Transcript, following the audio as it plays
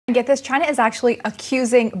Get this, China is actually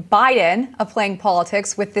accusing Biden of playing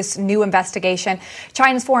politics with this new investigation.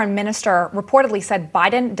 China's foreign minister reportedly said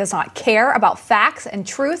Biden does not care about facts and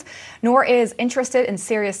truth, nor is interested in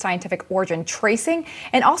serious scientific origin tracing,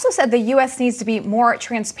 and also said the U.S. needs to be more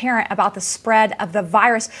transparent about the spread of the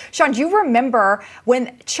virus. Sean, do you remember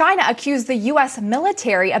when China accused the U.S.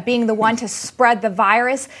 military of being the one to spread the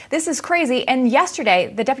virus? This is crazy. And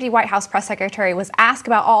yesterday, the Deputy White House press secretary was asked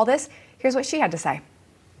about all this. Here's what she had to say.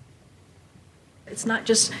 It's not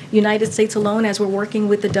just United States alone as we're working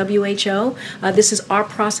with the W.H.O. This is our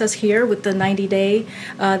process here with the 90-day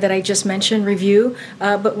that I just mentioned review,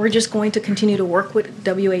 but we're just going to continue to work with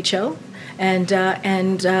W.H.O. and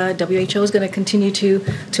W.H.O. is going to continue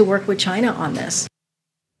to work with China on this.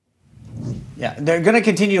 Yeah, they're going to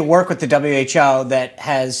continue to work with the WHO that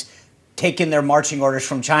has taken their marching orders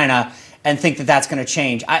from China and think that that's going to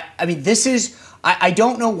change. I mean, this is... I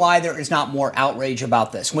don't know why there is not more outrage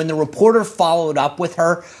about this. When the reporter followed up with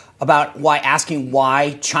her about asking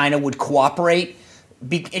why China would cooperate,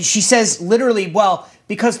 and she says literally, well,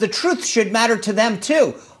 because the truth should matter to them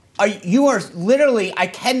too. You are literally, I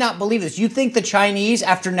cannot believe this. You think the Chinese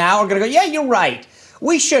after now are going to go, yeah, you're right.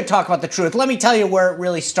 We should talk about the truth. Let me tell you where it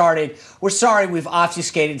really started. We're sorry we've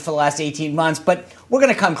obfuscated for the last 18 months, but we're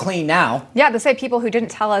going to come clean now. Yeah, the same people who didn't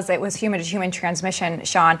tell us it was human-to-human transmission,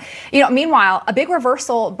 Sean. You know, meanwhile, a big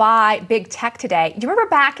reversal by big tech today. Do you remember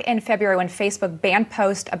back in February when Facebook banned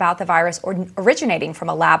posts about the virus originating from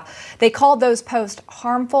a lab? They called those posts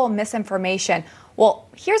harmful misinformation. Well,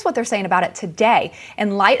 here's what they're saying about it today.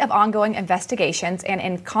 In light of ongoing investigations and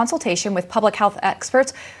in consultation with public health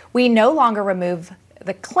experts, we no longer remove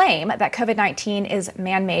the claim that COVID-19 is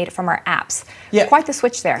man-made from our apps. Yeah. Quite the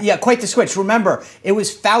switch there. Yeah, quite the switch. Remember, it was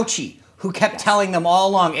Fauci who kept telling them all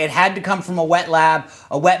along it had to come from a wet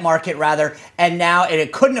market rather, and now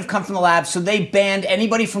it couldn't have come from the lab, so they banned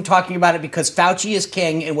anybody from talking about it because Fauci is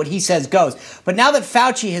king and what he says goes. But now that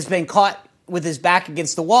Fauci has been caught with his back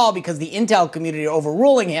against the wall because the intel community are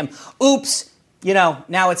overruling him, oops, you know,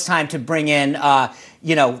 now it's time to bring in,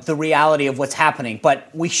 the reality of what's happening. But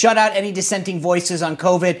we shut out any dissenting voices on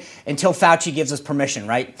COVID until Fauci gives us permission,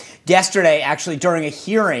 right? Yesterday, actually, during a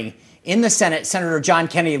hearing in the Senate, Senator John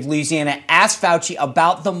Kennedy of Louisiana asked Fauci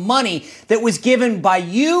about the money that was given by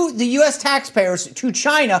you, the U.S. taxpayers, to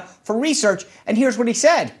China for research. And here's what he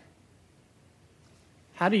said.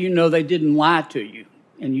 How do you know they didn't lie to you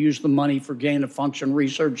and use the money for gain-of-function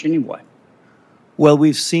research anyway? Well,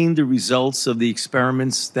 we've seen the results of the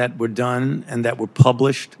experiments that were done and that were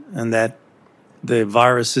published, and that the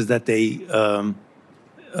viruses that they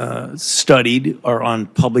studied are on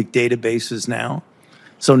public databases now.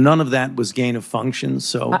 So none of that was gain of function.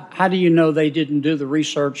 So how do you know they didn't do the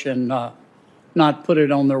research and not put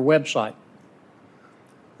it on their website?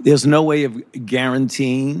 There's no way of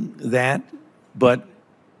guaranteeing that, but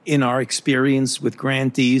in our experience with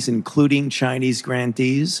grantees, including Chinese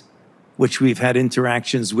grantees, which we've had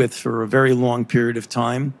interactions with for a very long period of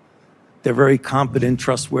time, they're very competent,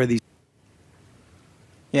 trustworthy.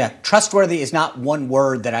 Yeah, trustworthy is not one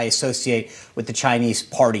word that I associate with the Chinese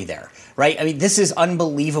party there, right? I mean, this is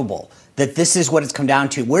unbelievable that this is what it's come down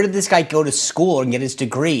to. Where did this guy go to school and get his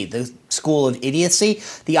degree? The school of idiocy?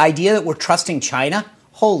 The idea that we're trusting China?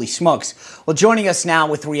 Holy smokes. Well, joining us now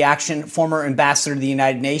with reaction, former ambassador to the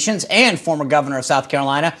United Nations and former governor of South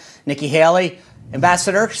Carolina, Nikki Haley.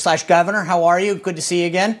 Ambassador/Governor, how are you? Good to see you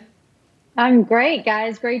again. I'm great,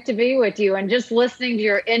 guys. Great to be with you. And just listening to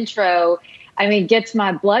your intro, I mean, gets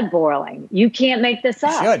my blood boiling. You can't make this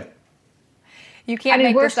up. You should. You can't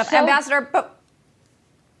make this up. Ambassador, but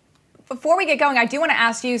before we get going, I do want to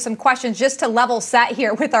ask you some questions just to level set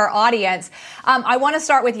here with our audience. I want to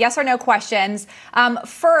start with yes or no questions.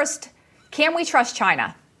 First, can we trust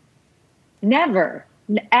China? Never.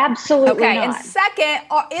 Absolutely okay, not. And second,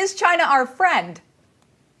 is China our friend?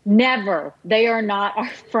 Never. They are not our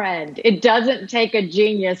friend. It doesn't take a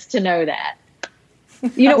genius to know that.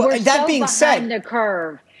 You know, we're that so being behind the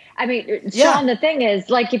curve. I mean, Sean, the thing is,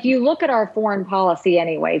 like, if you look at our foreign policy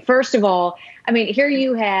anyway, first of all, I mean, here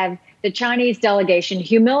you have the Chinese delegation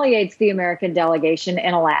humiliates the American delegation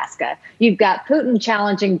in Alaska. You've got Putin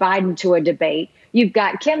challenging Biden to a debate. You've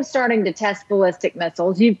got Kim starting to test ballistic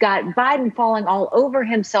missiles. You've got Biden falling all over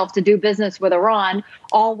himself to do business with Iran,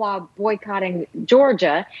 all while boycotting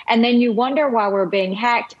Georgia. And then you wonder why we're being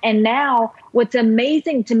hacked. And now what's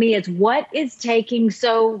amazing to me is what is taking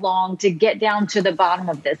so long to get down to the bottom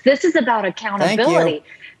of this. This is about accountability.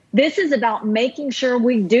 This is about making sure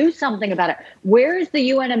we do something about it. Where is the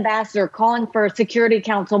UN ambassador calling for a Security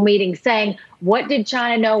Council meeting saying, what did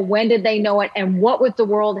China know? When did they know it? And what was the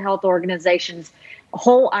World Health Organization's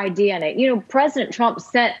whole idea in it? You know, President Trump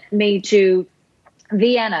sent me to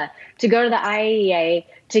Vienna to go to the IAEA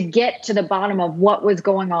to get to the bottom of what was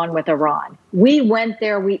going on with Iran. We went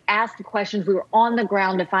there, we asked the questions, we were on the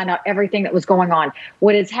ground to find out everything that was going on.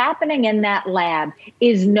 What is happening in that lab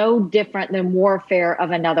is no different than warfare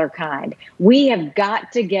of another kind. We have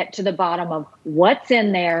got to get to the bottom of what's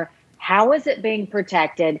in there, how is it being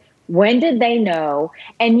protected, when did they know?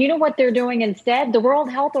 And you know what they're doing instead? The World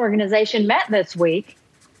Health Organization met this week,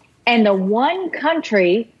 and the one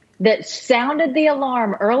country that sounded the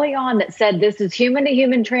alarm early on that said this is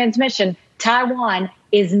human-to-human transmission, Taiwan,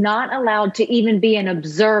 is not allowed to even be an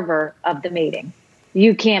observer of the meeting.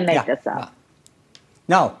 You can't make this up.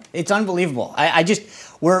 No, it's unbelievable. I just,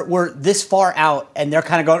 we're this far out, and they're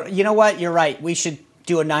kind of going, you know what, you're right, we should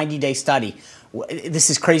do a 90-day study.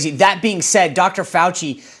 This is crazy. That being said, Dr.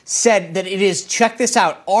 Fauci said that it is, check this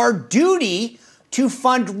out, our duty to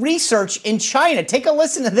fund research in China. Take a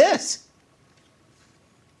listen to this.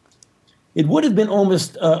 It would have been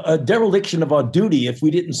almost a dereliction of our duty if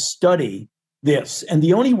we didn't study this. And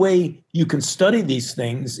the only way you can study these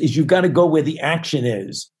things is you've got to go where the action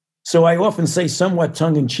is. So I often say, somewhat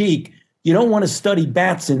tongue in cheek, you don't want to study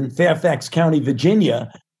bats in Fairfax County,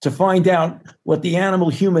 Virginia, to find out what the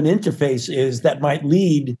animal-human interface is that might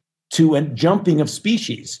lead to a jumping of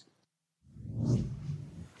species.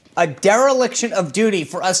 A dereliction of duty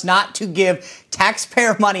for us not to give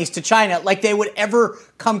taxpayer monies to China like they would ever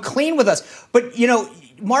come clean with us. But, you know,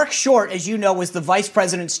 Mark Short, as you know, was the vice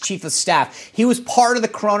president's chief of staff. He was part of the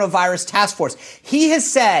coronavirus task force. He has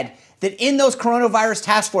said that in those coronavirus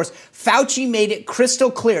task force, Fauci made it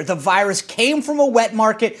crystal clear the virus came from a wet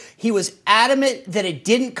market. He was adamant that it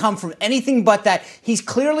didn't come from anything but that. He's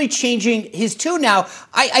clearly changing his tune now.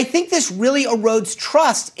 I think this really erodes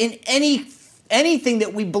trust in anything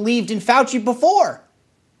that we believed in Fauci before.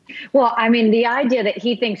 Well, I mean, the idea that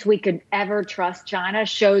he thinks we could ever trust China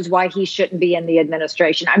shows why he shouldn't be in the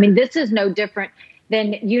administration. I mean, this is no different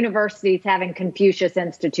than universities having Confucius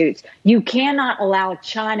Institutes. You cannot allow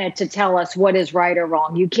China to tell us what is right or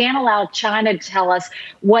wrong. You can't allow China to tell us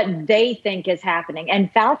what they think is happening.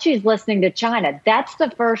 And Fauci is listening to China. That's the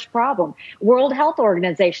first problem. World Health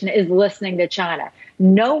Organization is listening to China.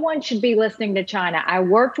 No one should be listening to China. I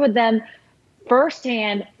worked with them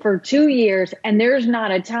firsthand for 2 years, and there's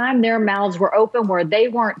not a time their mouths were open where they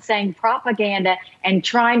weren't saying propaganda and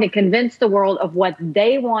trying to convince the world of what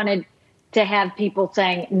they wanted to have people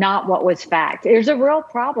saying, not what was fact. There's a real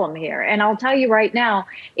problem here. And I'll tell you right now,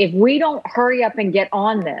 if we don't hurry up and get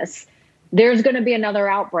on this, there's going to be another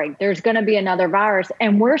outbreak. There's going to be another virus.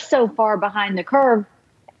 And we're so far behind the curve.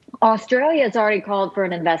 Australia has already called for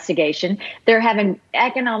an investigation. They're having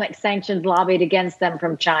economic sanctions lobbied against them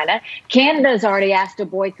from China. Canada has already asked to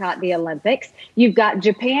boycott the Olympics. You've got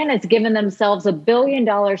Japan has given themselves $1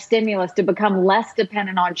 billion stimulus to become less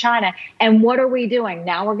dependent on China. And what are we doing?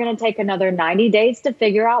 Now we're going to take another 90 days to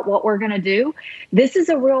figure out what we're going to do. This is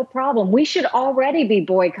a real problem. We should already be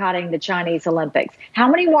boycotting the Chinese Olympics. How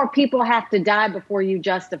many more people have to die before you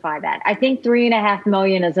justify that? I think 3.5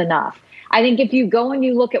 million is enough. I think if you go and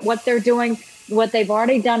you look at what they're doing, what they've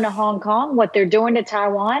already done to Hong Kong, what they're doing to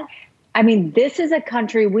Taiwan, I mean, this is a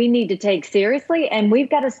country we need to take seriously, and we've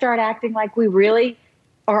got to start acting like we really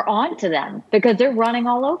are on to them because they're running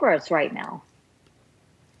all over us right now.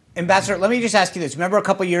 Ambassador, let me just ask you this. Remember a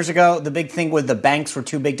couple of years ago, the big thing with the banks were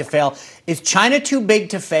too big to fail. Is China too big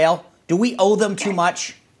to fail? Do we owe them too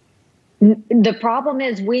much? The problem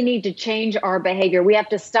is we need to change our behavior. We have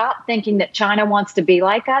to stop thinking that China wants to be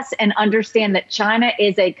like us and understand that China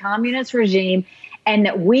is a communist regime and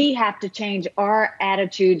that we have to change our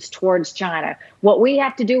attitudes towards China. What we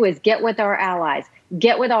have to do is get with our allies,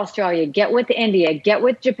 get with Australia, get with India, get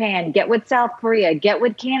with Japan, get with South Korea, get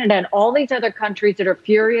with Canada and all these other countries that are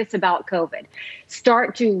furious about COVID.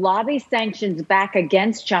 Start to lobby sanctions back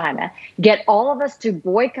against China, get all of us to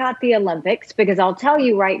boycott the Olympics, because I'll tell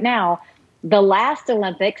you right now, the last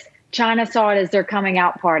Olympics, China saw it as their coming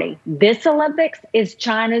out party. This Olympics is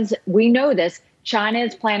China's, we know this, China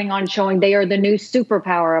is planning on showing they are the new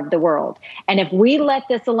superpower of the world. And if we let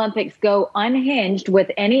this Olympics go unhinged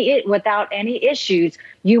without any issues,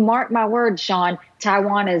 you mark my words, Sean,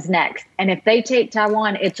 Taiwan is next. And if they take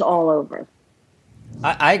Taiwan, it's all over.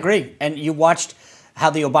 I agree. And you watched how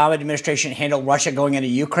the Obama administration handled Russia going into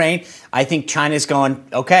Ukraine. I think China's going,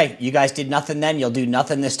 okay, you guys did nothing then, you'll do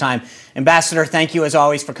nothing this time. Ambassador, thank you as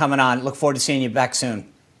always for coming on. Look forward to seeing you back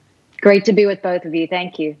soon. Great to be with both of you.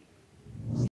 Thank you.